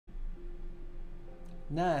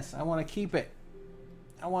Nice. I want to keep it.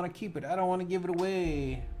 I want to keep it. I don't want to give it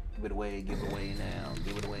away. Give it away. Give it away now.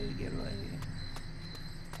 Give it away. Give it away.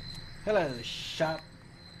 Hello, shop.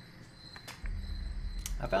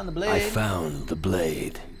 I found the blade. I found the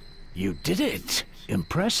blade. You did it.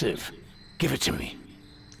 Impressive. Give it to me.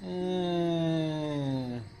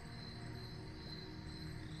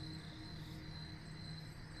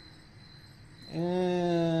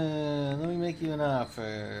 Let me make you an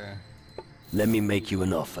offer. Let me make you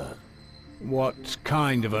an offer. What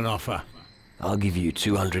kind of an offer? I'll give you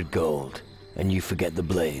 200 gold, and you forget the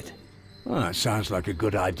blade. Well, that sounds like a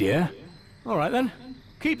good idea. All right then.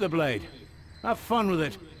 Keep the blade. Have fun with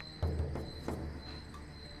it.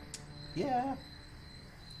 Yeah.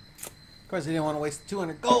 Of course, I didn't want to waste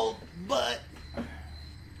 200 gold, but...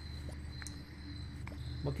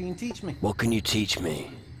 What can you teach me? What can you teach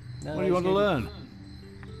me? No, What do you want to learn?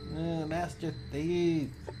 Master Thief.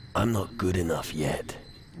 I'm not good enough yet.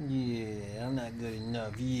 Yeah, I'm not good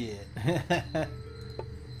enough yet.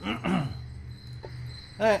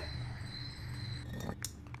 Alright.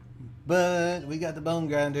 But we got the bone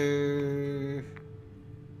grinder.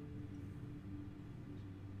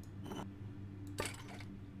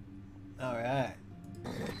 Alright.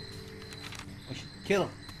 We should kill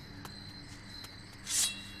him.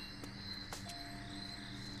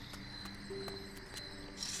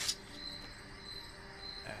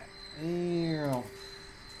 Alright.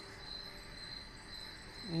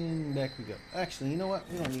 And back we go. Actually, you know what?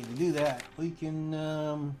 We don't need to do that. We can,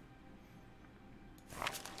 long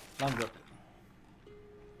go.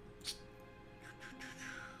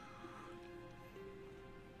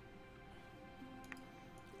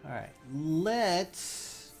 Alright,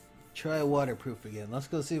 let's try waterproof again. Let's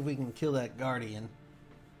go see if we can kill that guardian.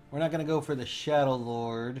 We're not going to go for the Shadow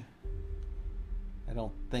Lord. I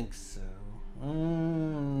don't think so.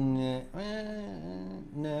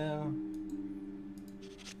 No.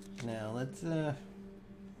 Now, let's,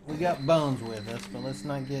 we got bones with us, but let's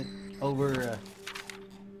not get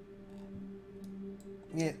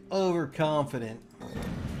overconfident.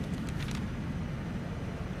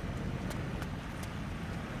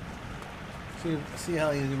 See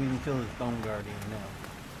how easy we can kill this bone guardian now.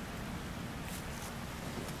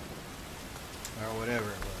 Or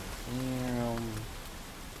whatever it was.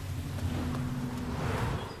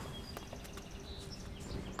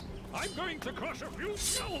 I'm going to crush a few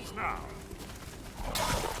skulls now.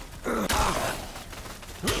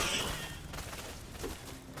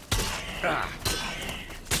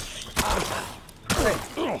 Hey,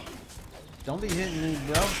 don't be hitting me,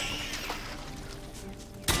 Bill.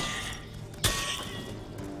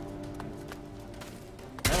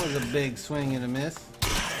 That was a big swing and a miss.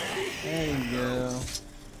 There you go.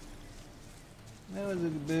 That was a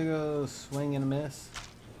big old swing and a miss.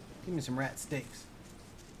 Give me some rat steaks.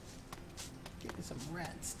 Give me some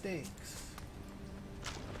rat steaks.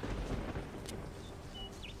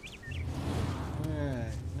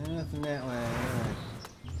 Alright, nothing that way. Alright.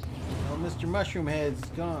 Oh, Mr. Mushroom Head's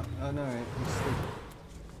gone. Oh, no, right. He's sleeping.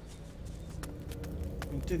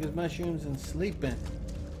 He took his mushrooms and sleeping.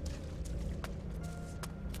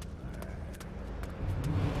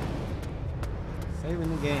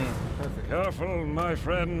 Saving the game. Perfect. Careful, my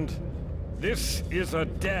friend. This is a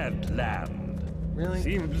dead land. Really?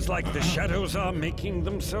 Seems like the shadows are making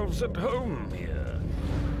themselves at home here.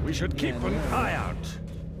 We should keep an eye out.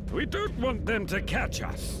 We don't want them to catch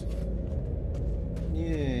us.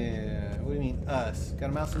 Yeah. What do you mean, us? Got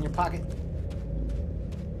a mouse in your pocket?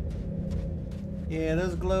 Yeah,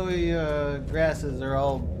 those glowy grasses are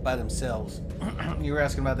all by themselves. You were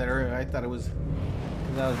asking about that earlier. I thought it was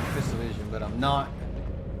because I was in Crystal Vision, but I'm not.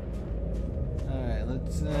 Alright,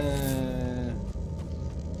 let's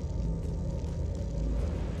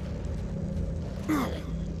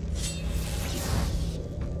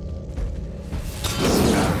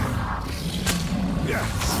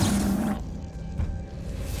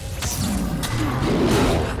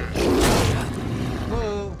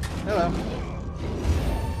Whoa, hello.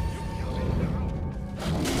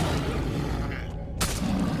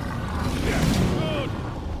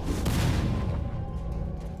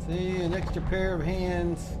 See, an extra pair of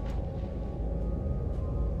hands.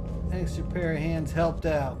 Extra pair of hands helped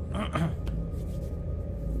out.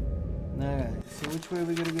 Alright, so which way are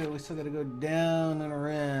we gonna go? We still gotta go down and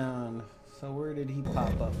around. So where did he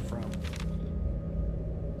pop up from?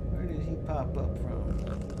 Where did he pop up from?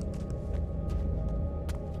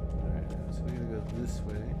 Alright, so we gotta go this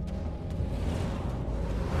way.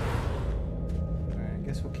 Alright, I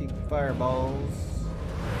guess we'll keep fireballs.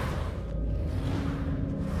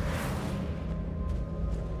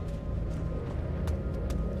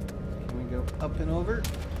 Can we go go up and over.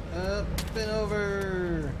 Up and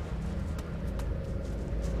over.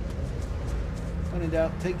 When in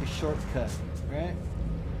doubt, take a shortcut, right?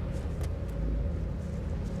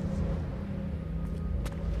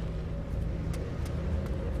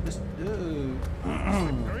 Just do.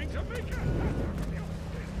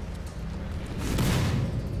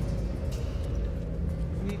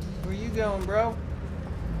 Where you going, bro?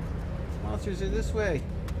 Monsters are this way.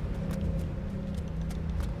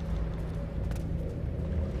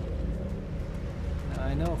 Now,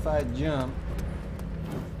 I know if I jump.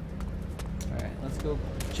 Alright, let's go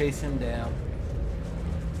chase him down.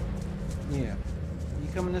 Yeah.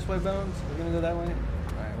 You coming this way, Bones? We're gonna go that way?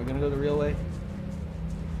 Alright, we're gonna go the real way.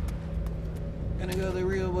 Gonna go the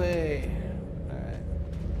real way. Alright.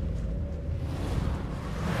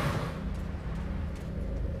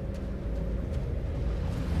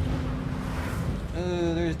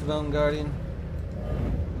 Oh, there's the Bone Guardian.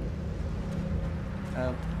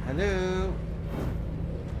 Oh, hello.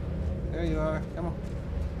 There you are. Come on.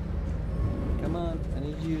 Come on. I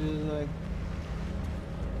need you to, like,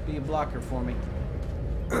 be a blocker for me.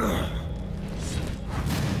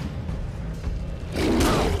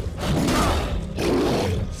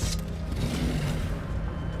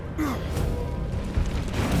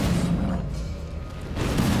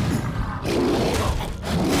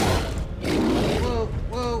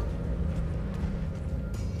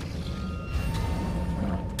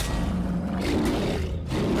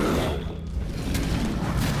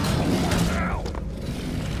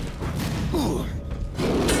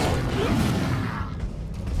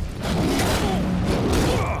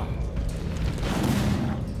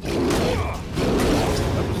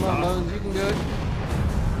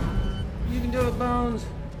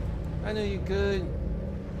 I knew you could.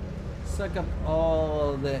 Suck up all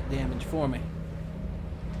of that damage for me.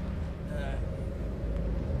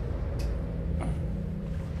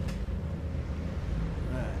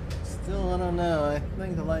 Still, I don't know. I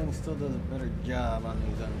think the lighting still does a better job on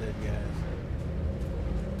these undead guys.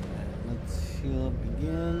 Let's heal up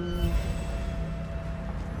again.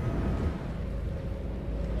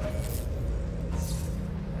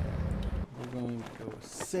 We're going to go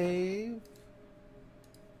save.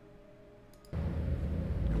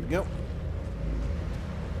 There we go.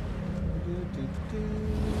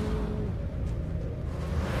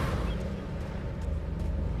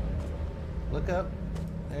 Look up.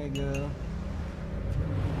 There you go.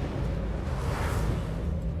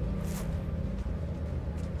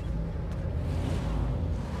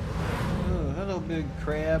 Oh, hello, big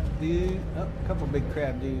crab dude. Oh, a couple big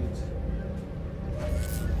crab dudes.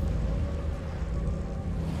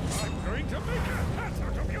 I'm going to make a hat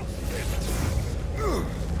out of your skin.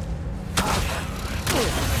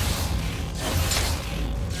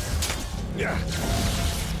 Yeah.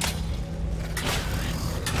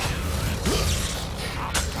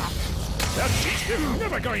 That beast is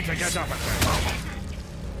never going to get up again.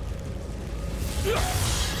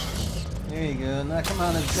 There you go. Knock him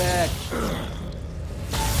on his back.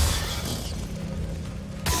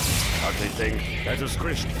 Ugly thing. That is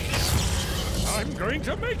squished. I'm going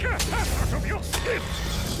to make a hat out of your skin.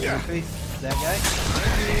 Yeah. Face that guy.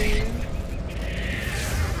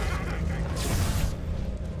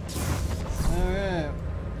 Alright.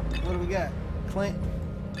 What do we got?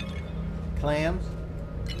 Clams?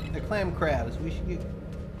 They're clam crabs. We should get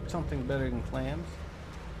something better than clams.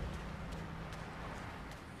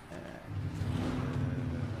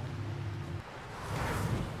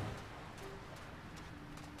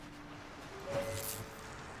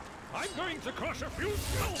 I'm going to crush a few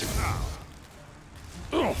skulls now.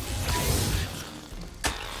 Ugh.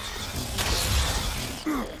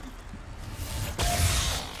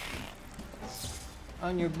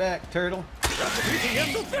 On your back, turtle. That will be the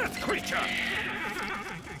end of that creature.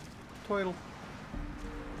 Turtle.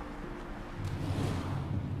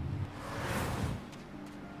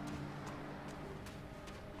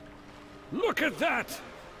 Look at that!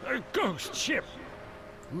 A ghost ship.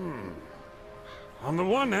 On the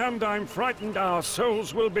one hand, I'm frightened our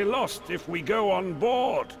souls will be lost if we go on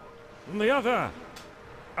board. On the other,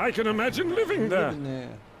 I can imagine living there.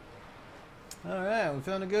 Alright, we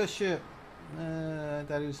found a ghost ship. I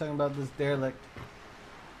thought he was talking about this derelict.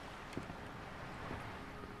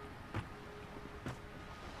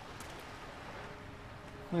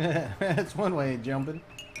 That's one way of jumping.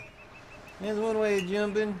 That's one way of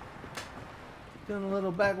jumping. Doing a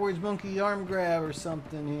little backwards monkey arm grab or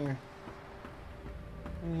something here.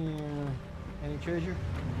 Yeah. Any treasure?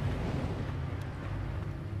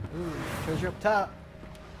 Ooh, treasure up top.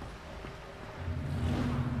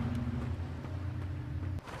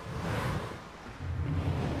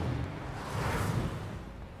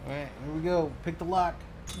 we go. Pick the lock.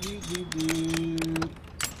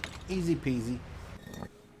 Easy peasy.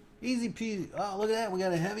 Easy peasy. Oh, look at that. We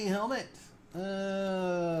got a heavy helmet.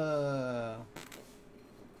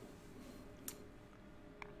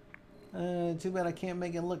 Too bad I can't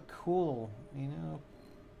make it look cool. You know?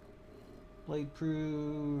 Blade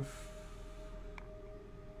proof.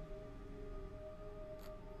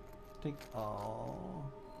 Take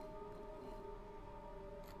all.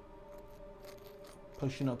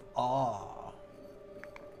 Potion of awe.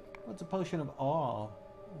 What's a potion of awe?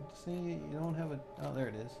 See, you don't have a. Oh, there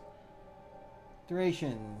it is.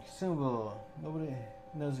 Duration symbol. Nobody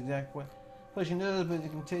knows exactly what potion does, but it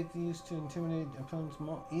can take use to intimidate opponents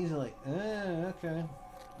more easily. Okay.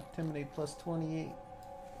 Intimidate plus 28.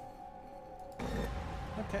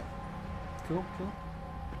 Okay. Cool.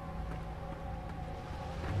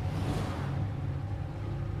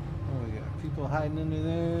 Oh, we got people hiding under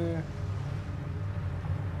there.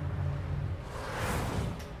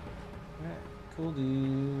 Alright, cool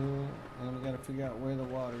deal. And we gotta figure out where the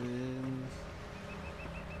water is.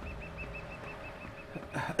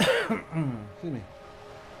 Excuse me.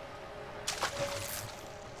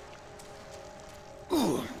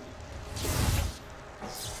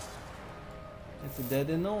 It's a dead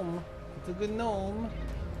gnome. It's a good gnome.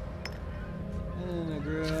 And a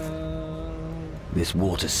grub. This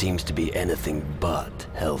water seems to be anything but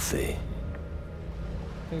healthy.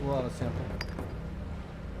 Take water sample.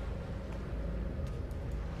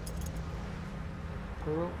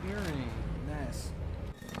 Pearl earring. Nice.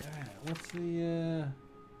 Alright, what's the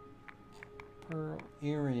pearl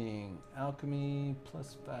earring? Alchemy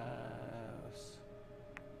plus 5.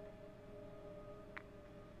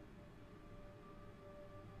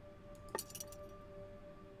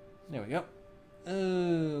 There we go.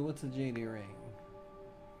 Oh, what's a jade earring?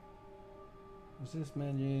 Is this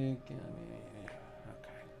magic? I mean,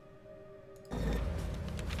 okay.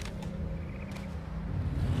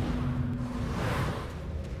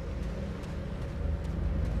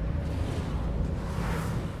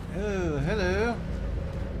 Oh, hello.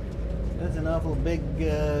 That's an awful big,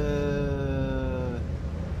 yeah.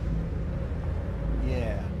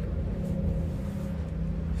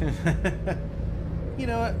 You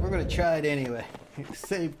know what? We're going to try it anyway.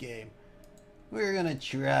 Save game. We're going to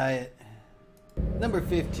try it. Number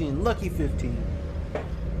 15. Lucky 15.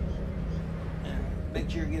 Make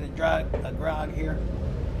sure you get a grog here.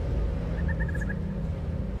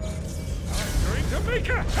 I'm going to make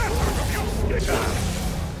a hat of you.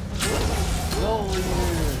 Soul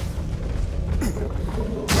Eater.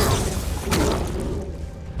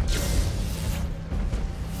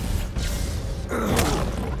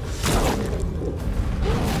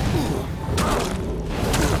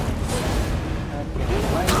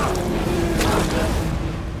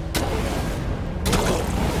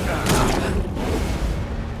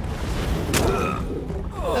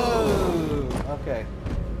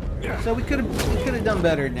 So we could have done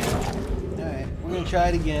better now. All right, we're gonna try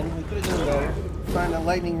it again. We could have done better. Find that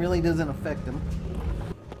lightning really doesn't affect them.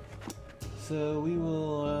 So we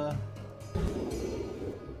will. All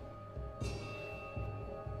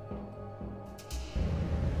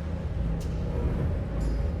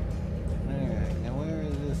right, now where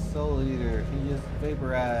is this Soul Eater? He just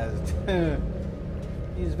vaporized.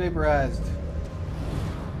 He's vaporized.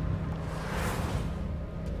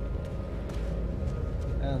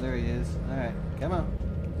 Oh, there he is. Alright, come on.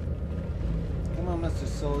 Come on, Mr.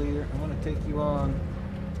 Soul Eater. I want to take you on.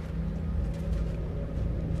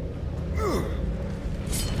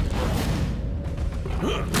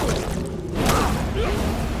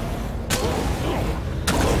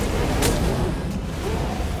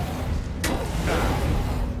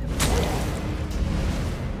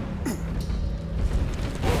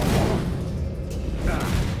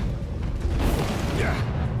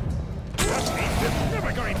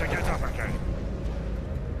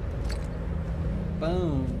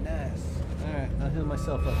 Boom, nice. Alright, I'll heal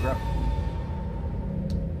myself up, bro.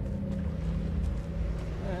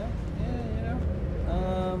 Yeah,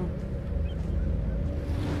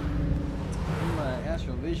 give my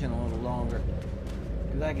astral vision a little longer.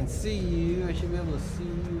 Because I can see you, I should be able to see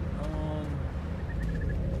you on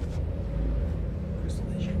crystal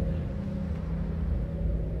vision.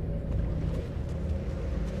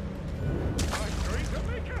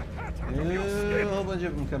 A whole bunch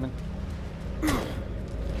of them coming.